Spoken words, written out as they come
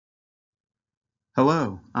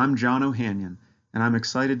Hello, I'm John Ohanian, and I'm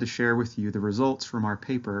excited to share with you the results from our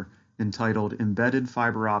paper entitled Embedded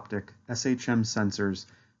Fiber Optic SHM Sensors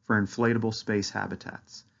for Inflatable Space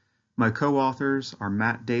Habitats. My co-authors are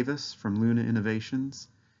Matt Davis from Lunar Innovations,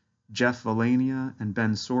 Jeff Valania and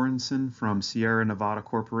Ben Sorensen from Sierra Nevada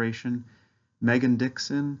Corporation, Megan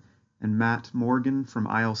Dixon and Matt Morgan from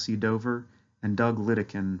ILC Dover, and Doug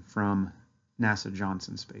Lidekin from NASA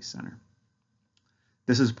Johnson Space Center.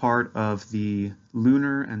 This is part of the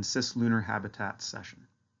Lunar and Cislunar Habitats session.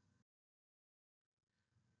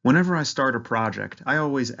 Whenever I start a project, I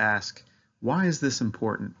always ask, why is this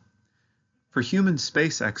important? For human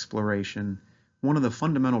space exploration, one of the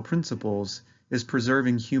fundamental principles is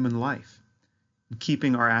preserving human life and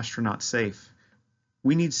keeping our astronauts safe.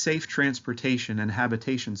 We need safe transportation and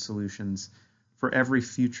habitation solutions for every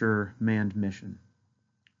future manned mission.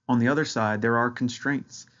 On the other side, there are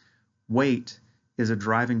constraints. Weight is a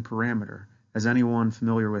driving parameter, as anyone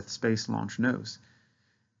familiar with space launch knows.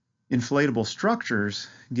 Inflatable structures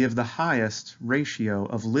give the highest ratio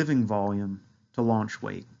of living volume to launch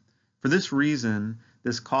weight. For this reason,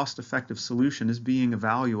 this cost-effective solution is being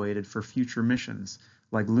evaluated for future missions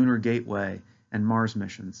like Lunar Gateway and Mars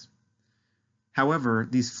missions. However,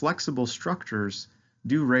 these flexible structures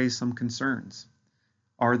do raise some concerns.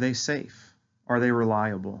 Are they safe? Are they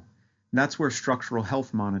reliable? And that's where structural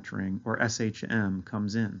health monitoring, or SHM,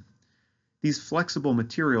 comes in. These flexible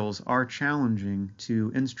materials are challenging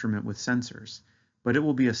to instrument with sensors, but it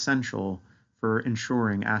will be essential for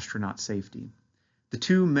ensuring astronaut safety. The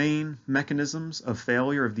two main mechanisms of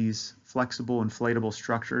failure of these flexible inflatable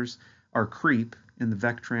structures are creep in the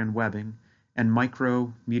Vectran webbing and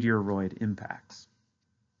micrometeoroid impacts.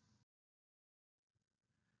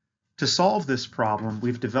 To solve this problem,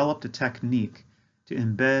 we've developed a technique to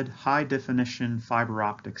embed high-definition fiber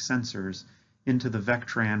optic sensors into the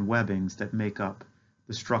Vectran webbings that make up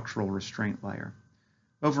the structural restraint layer.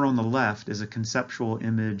 Over on the left is a conceptual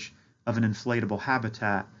image of an inflatable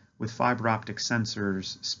habitat with fiber optic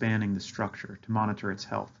sensors spanning the structure to monitor its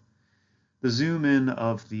health. The zoom in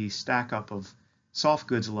of the stack up of soft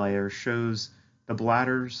goods layer shows the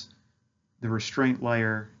bladders, the restraint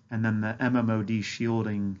layer, and then the MMOD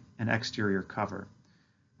shielding and exterior cover.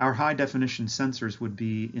 Our high-definition sensors would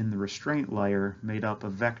be in the restraint layer made up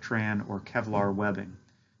of Vectran or Kevlar webbing.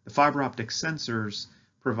 The fiber optic sensors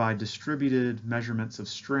provide distributed measurements of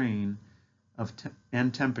strain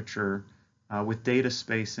and temperature with data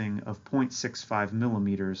spacing of 0.65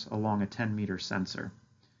 millimeters along a 10-meter sensor.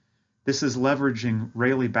 This is leveraging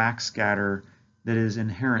Rayleigh backscatter that is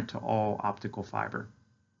inherent to all optical fiber.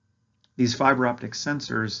 These fiber optic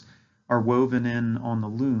sensors are woven in on the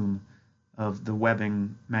loom of the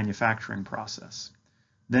webbing manufacturing process.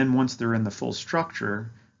 Then once they're in the full structure,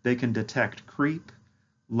 they can detect creep,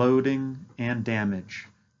 loading, and damage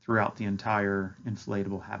throughout the entire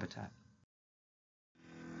inflatable habitat.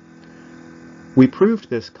 We proved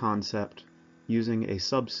this concept using a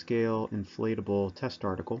subscale inflatable test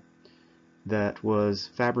article that was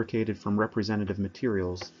fabricated from representative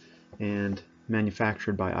materials and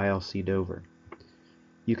manufactured by ILC Dover.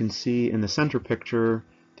 You can see in the center picture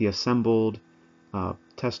the assembled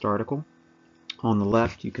test article. On the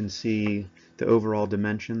left you can see the overall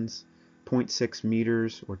dimensions, 0.6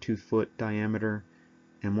 meters or 2 foot diameter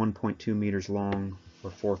and 1.2 meters long or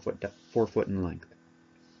 4 foot in length.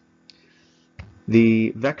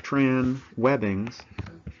 The Vectran webbings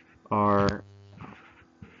are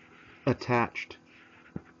attached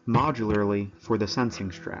modularly for the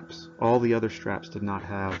sensing straps. All the other straps did not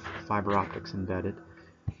have fiber optics embedded,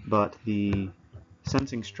 but the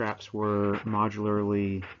sensing straps were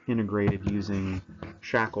modularly integrated using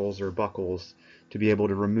shackles or buckles to be able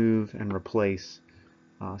to remove and replace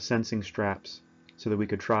sensing straps so that we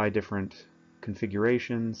could try different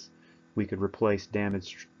configurations. We could replace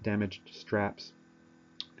damaged straps,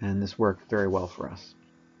 and this worked very well for us.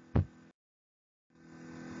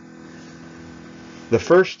 The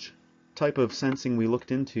first type of sensing we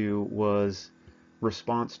looked into was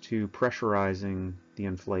response to pressurizing the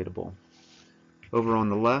inflatable. Over on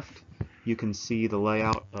the left, you can see the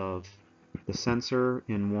layout of the sensor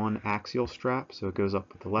in one axial strap, so it goes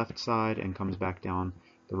up the left side and comes back down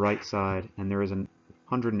the right side, and there is a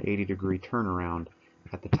 180-degree turnaround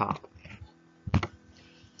at the top.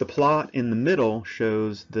 The plot in the middle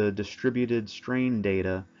shows the distributed strain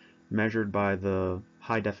data measured by the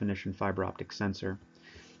high-definition fiber optic sensor,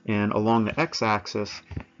 and along the x-axis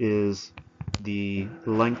is the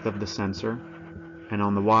length of the sensor, and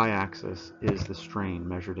on the y-axis is the strain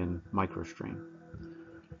measured in microstrain.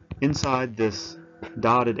 Inside this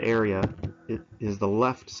dotted area is the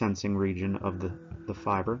left sensing region of the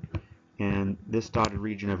fiber, and this dotted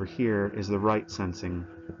region over here is the right sensing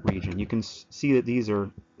region. You can see that these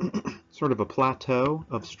are sort of a plateau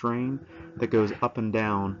of strain that goes up and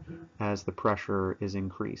down as the pressure is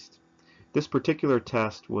increased. This particular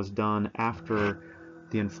test was done after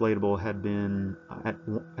the inflatable had been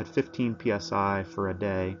at 15 psi for a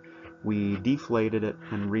day. We deflated it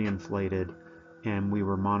and reinflated, and we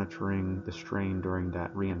were monitoring the strain during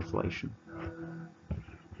that reinflation.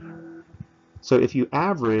 So if you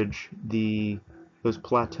average those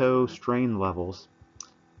plateau strain levels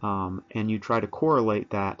and you try to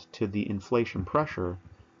correlate that to the inflation pressure,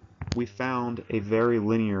 we found a very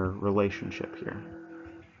linear relationship here.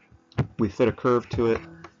 We fit a curve to it,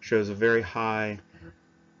 shows a very high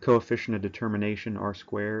coefficient of determination, r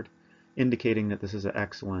squared, indicating that this is an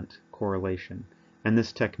excellent correlation. And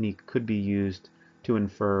this technique could be used to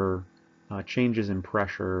infer changes in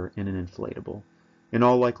pressure in an inflatable. In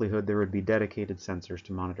all likelihood, there would be dedicated sensors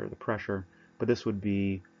to monitor the pressure, but this would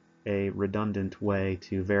be a redundant way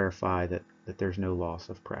to verify that there's no loss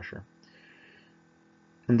of pressure.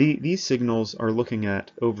 And these signals are looking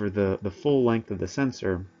at over the full length of the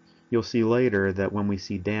sensor. You'll see later that when we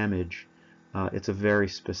see damage, it's a very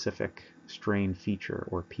specific strain feature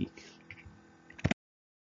or peak.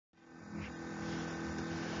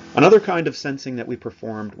 Another kind of sensing that we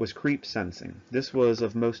performed was creep sensing. This was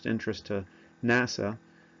of most interest to NASA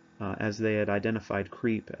as they had identified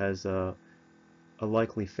creep as a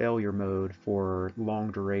likely failure mode for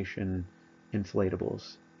long duration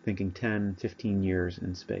inflatables, thinking 10, 15 years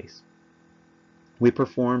in space. We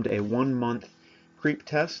performed a 1-month creep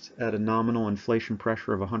test at a nominal inflation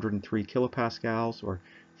pressure of 103 kilopascals or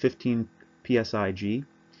 15 psig,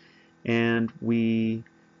 and we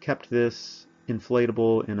kept this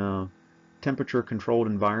inflatable in a temperature controlled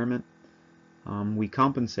environment. We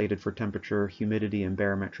compensated for temperature, humidity, and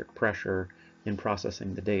barometric pressure in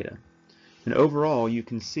processing the data. And overall, you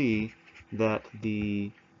can see that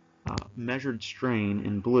the measured strain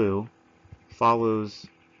in blue follows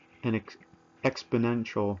an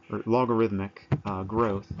exponential or logarithmic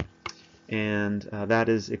growth, and that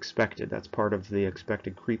is expected. That's part of the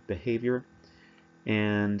expected creep behavior.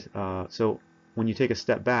 And so when you take a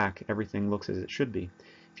step back, everything looks as it should be.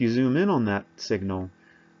 If you zoom in on that signal,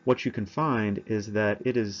 what you can find is that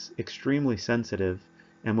it is extremely sensitive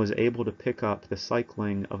and was able to pick up the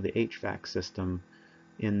cycling of the HVAC system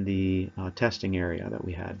in the testing area that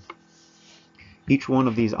we had. Each one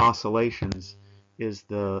of these oscillations is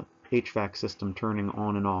the HVAC system turning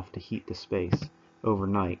on and off to heat the space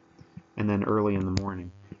overnight and then early in the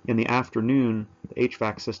morning. In the afternoon, the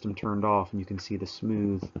HVAC system turned off, and you can see the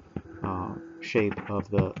smooth shape of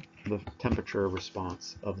the temperature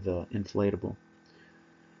response of the inflatable.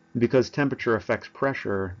 Because temperature affects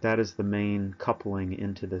pressure, that is the main coupling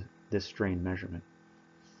into this strain measurement.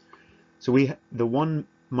 So the 1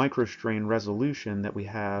 microstrain resolution that we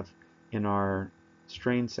have in our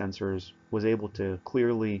strain sensors was able to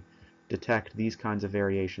clearly detect these kinds of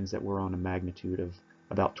variations that were on a magnitude of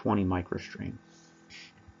about 20 microstrain.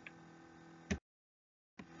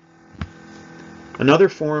 Another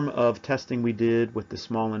form of testing we did with the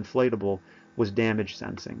small inflatable was damage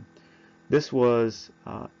sensing. This was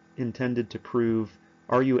intended to prove,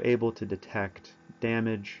 are you able to detect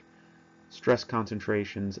damage, stress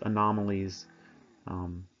concentrations, anomalies,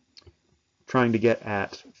 trying to get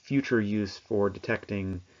at future use for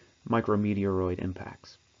detecting micrometeoroid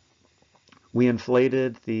impacts. We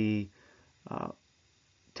inflated the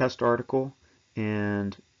test article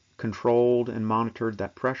and controlled and monitored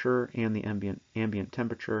that pressure and the ambient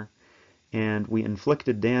temperature, and we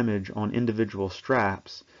inflicted damage on individual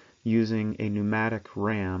straps using a pneumatic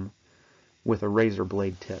ram with a razor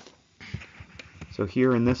blade tip. So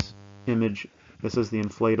here in this image, this is the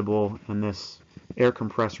inflatable, and this air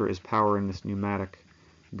compressor is powering this pneumatic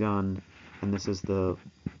gun, and this is the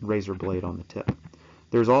razor blade on the tip.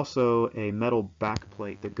 There's also a metal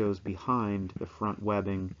backplate that goes behind the front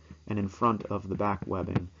webbing and in front of the back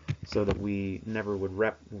webbing, so that we never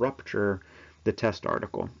would rupture the test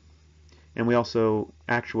article. And we also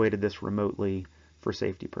actuated this remotely for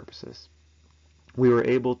safety purposes. We were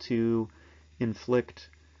able to inflict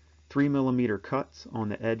 3mm cuts on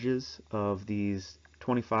the edges of these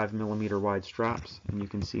 25mm wide straps, and you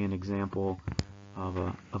can see an example of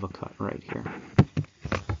a cut right here.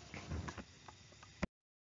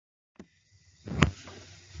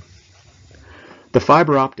 The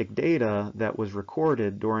fiber optic data that was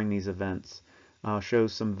recorded during these events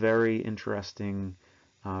shows some very interesting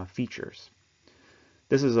features.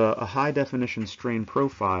 This is a high definition strain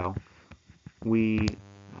profile. We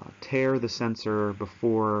tear the sensor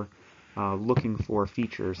before looking for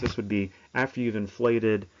features. This would be after you've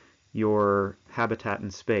inflated your habitat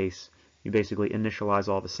in space, you basically initialize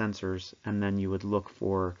all the sensors, and then you would look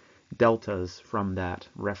for deltas from that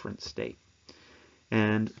reference state.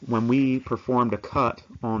 And when we performed a cut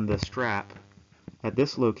on the strap at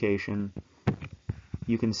this location,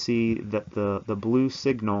 you can see that the blue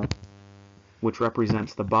signal, which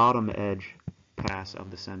represents the bottom edge pass of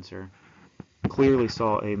the sensor, clearly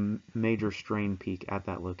saw a major strain peak at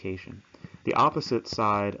that location. The opposite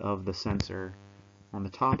side of the sensor on the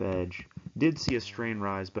top edge did see a strain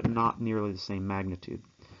rise, but not nearly the same magnitude.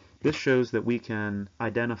 This shows that we can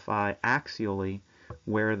identify axially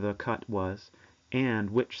where the cut was and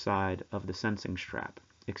which side of the sensing strap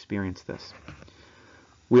experienced this.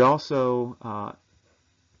 We also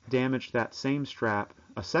damaged that same strap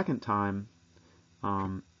a second time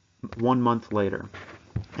 1 month later,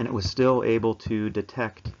 and it was still able to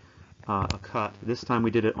detect a cut. This time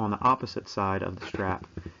we did it on the opposite side of the strap,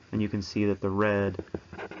 and you can see that the red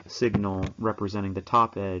signal representing the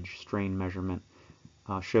top edge strain measurement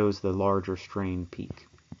shows the larger strain peak.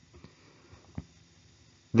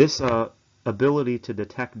 This ability to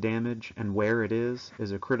detect damage and where it is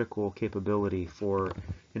a critical capability for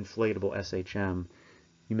inflatable SHM.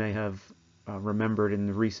 You may have remembered in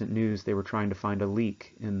the recent news they were trying to find a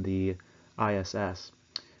leak in the ISS,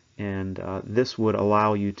 and this would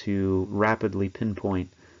allow you to rapidly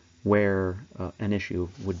pinpoint where an issue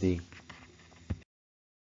would be.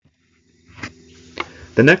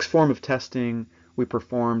 The next form of testing we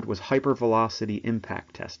performed was hypervelocity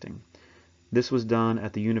impact testing. This was done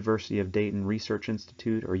at the University of Dayton Research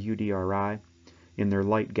Institute, or UDRI, in their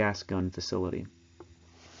light gas gun facility.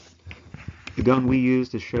 The gun we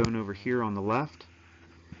used is shown over here on the left,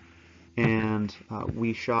 and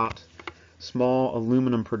we shot small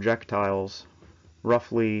aluminum projectiles,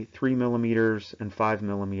 roughly 3 millimeters and 5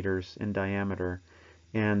 millimeters in diameter,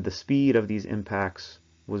 and the speed of these impacts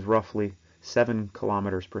was roughly 7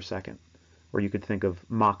 kilometers per second, or you could think of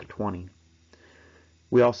Mach 20.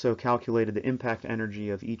 We also calculated the impact energy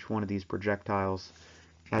of each one of these projectiles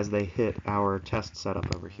as they hit our test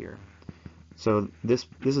setup over here. So this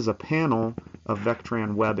is a panel of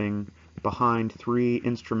Vectran webbing behind 3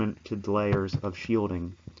 instrumented layers of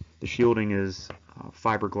shielding. The shielding is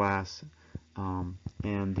fiberglass,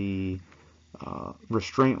 and the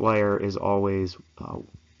restraint layer is always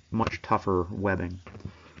much tougher webbing.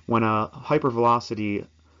 When a hypervelocity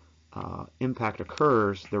impact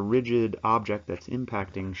occurs, the rigid object that's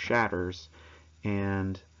impacting shatters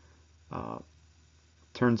and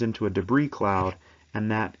turns into a debris cloud,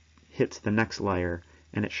 and that hits the next layer,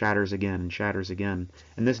 and it shatters again and shatters again,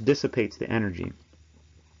 and this dissipates the energy,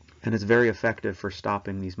 and it's very effective for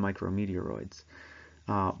stopping these micrometeoroids.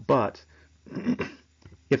 But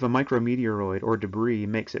if a micrometeoroid or debris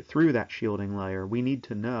makes it through that shielding layer, we need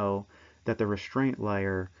to know that the restraint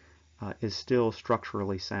layer is still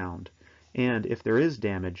structurally sound. And if there is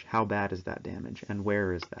damage, how bad is that damage, and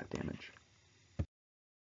where is that damage?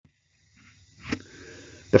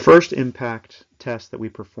 The first impact test that we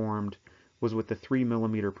performed was with the 3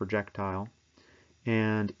 millimeter projectile,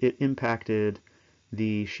 and it impacted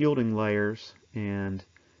the shielding layers, and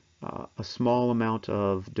a small amount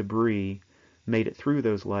of debris made it through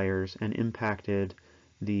those layers and impacted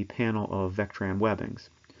the panel of Vectran webbings.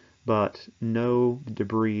 But no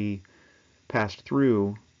debris passed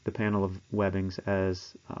through the panel of webbings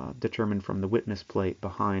as determined from the witness plate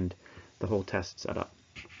behind the whole test setup.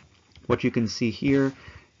 What you can see here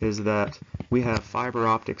is that we have fiber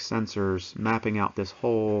optic sensors mapping out this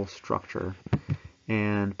whole structure,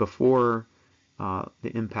 and before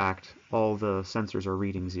the impact, all the sensors are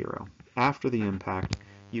reading 0. After the impact,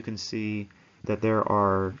 you can see that there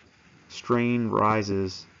are strain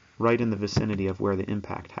rises right in the vicinity of where the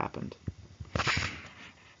impact happened.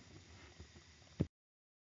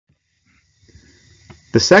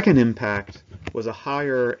 The second impact was a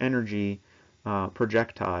higher energy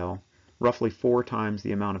projectile, roughly 4 times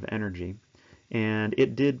the amount of energy, and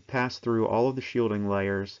it did pass through all of the shielding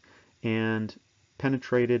layers and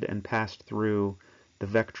penetrated and passed through the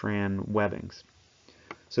Vectran webbings.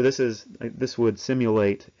 So this would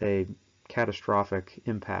simulate a catastrophic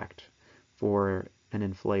impact for an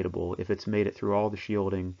inflatable if it's made it through all the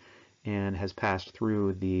shielding and has passed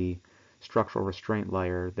through the structural restraint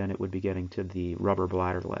layer. Then it would be getting to the rubber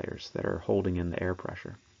bladder layers that are holding in the air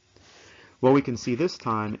pressure. What we can see this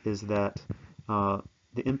time is that the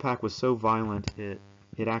impact was so violent it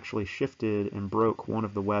actually shifted and broke one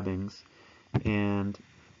of the webbings, and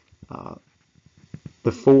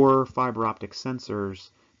the 4 fiber optic sensors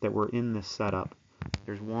that were in this setup,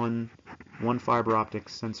 there's one fiber optic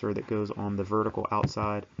sensor that goes on the vertical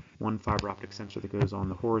outside one fiber optic sensor that goes on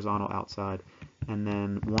the horizontal outside, and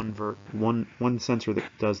then one sensor that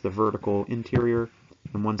does the vertical interior,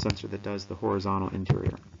 and one sensor that does the horizontal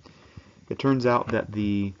interior. It turns out that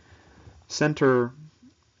the center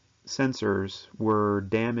sensors were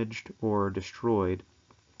damaged or destroyed.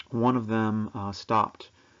 One of them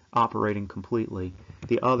stopped operating completely.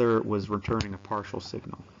 The other was returning a partial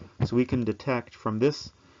signal. So we can detect from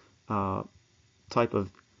this type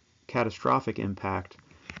of catastrophic impact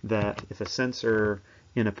that if a sensor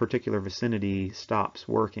in a particular vicinity stops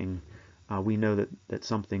working, we know that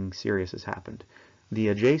something serious has happened. The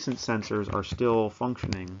adjacent sensors are still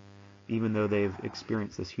functioning even though they've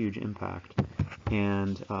experienced this huge impact,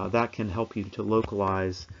 and that can help you to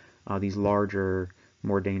localize these larger,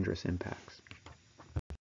 more dangerous impacts.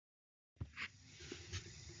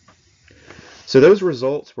 So those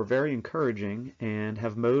results were very encouraging and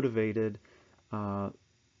have motivated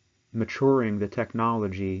maturing the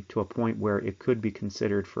technology to a point where it could be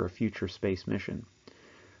considered for a future space mission.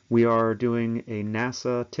 We are doing a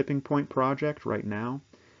NASA tipping point project right now,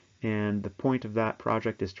 and the point of that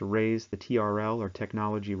project is to raise the TRL, or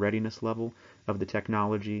technology readiness level, of the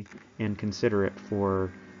technology and consider it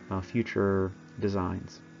for future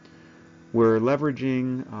designs. We're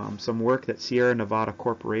leveraging some work that Sierra Nevada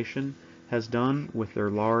Corporation has done with their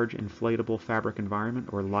large inflatable fabric environment,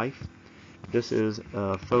 or LIFE. This is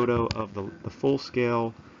a photo of the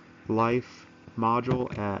full-scale LIFE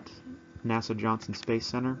module at NASA Johnson Space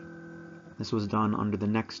Center. This was done under the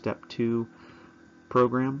Next Step 2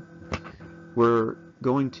 program. We're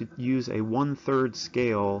going to use a 1/3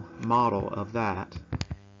 scale model of that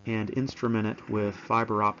and instrument it with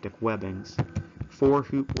fiber optic webbings, 4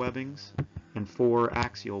 hoop webbings and 4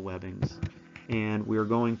 axial webbings, and we're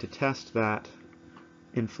going to test that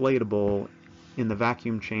inflatable in the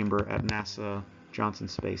vacuum chamber at NASA Johnson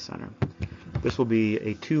Space Center. This will be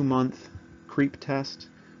a 2-month creep test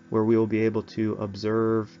where we will be able to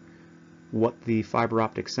observe what the fiber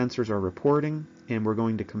optic sensors are reporting, and we're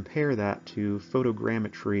going to compare that to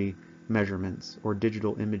photogrammetry measurements, or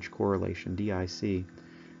digital image correlation, DIC,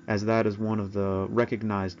 as that is one of the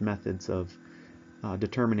recognized methods of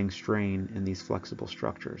determining strain in these flexible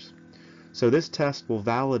structures. So this test will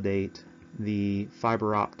validate the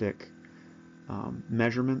fiber optic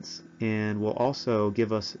measurements, and will also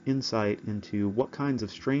give us insight into what kinds of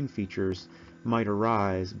strain features might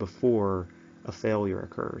arise before a failure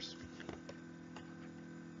occurs.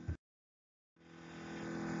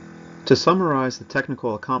 To summarize the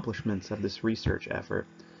technical accomplishments of this research effort,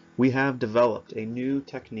 we have developed a new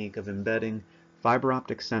technique of embedding fiber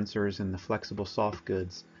optic sensors in the flexible soft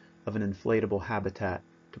goods of an inflatable habitat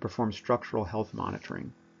to perform structural health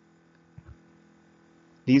monitoring.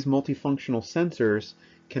 These multifunctional sensors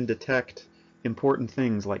can detect important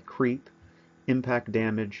things like creep, impact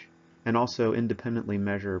damage, and also independently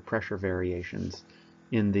measure pressure variations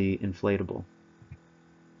in the inflatable.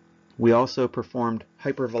 We also performed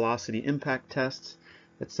hypervelocity impact tests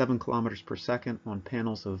at 7 kilometers per second on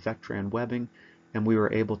panels of Vectran webbing, and we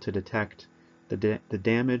were able to detect the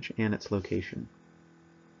damage and its location.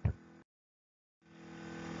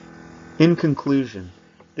 In conclusion,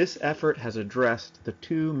 this effort has addressed the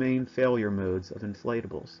 2 main failure modes of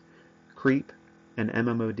inflatables, creep and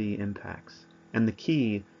MMOD impacts, and the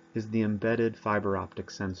key is the embedded fiber optic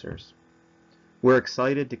sensors. We're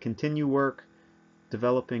excited to continue work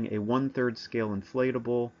developing a 1/3 scale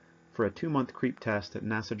inflatable for a 2-month creep test at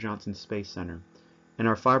NASA Johnson Space Center, and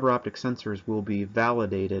our fiber optic sensors will be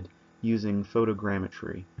validated using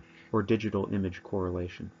photogrammetry, or digital image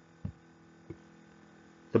correlation.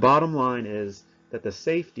 The bottom line is that the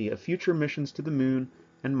safety of future missions to the Moon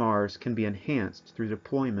and Mars can be enhanced through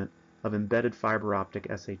deployment of embedded fiber optic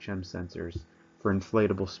SHM sensors for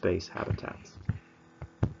inflatable space habitats.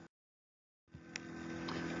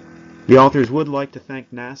 The authors would like to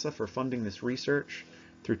thank NASA for funding this research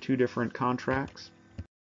through 2 different contracts.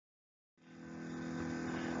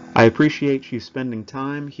 I appreciate you spending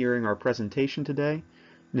time hearing our presentation today,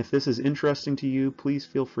 and if this is interesting to you, please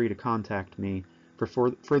feel free to contact me for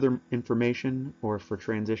further information or for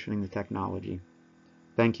transitioning the technology.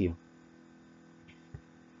 Thank you.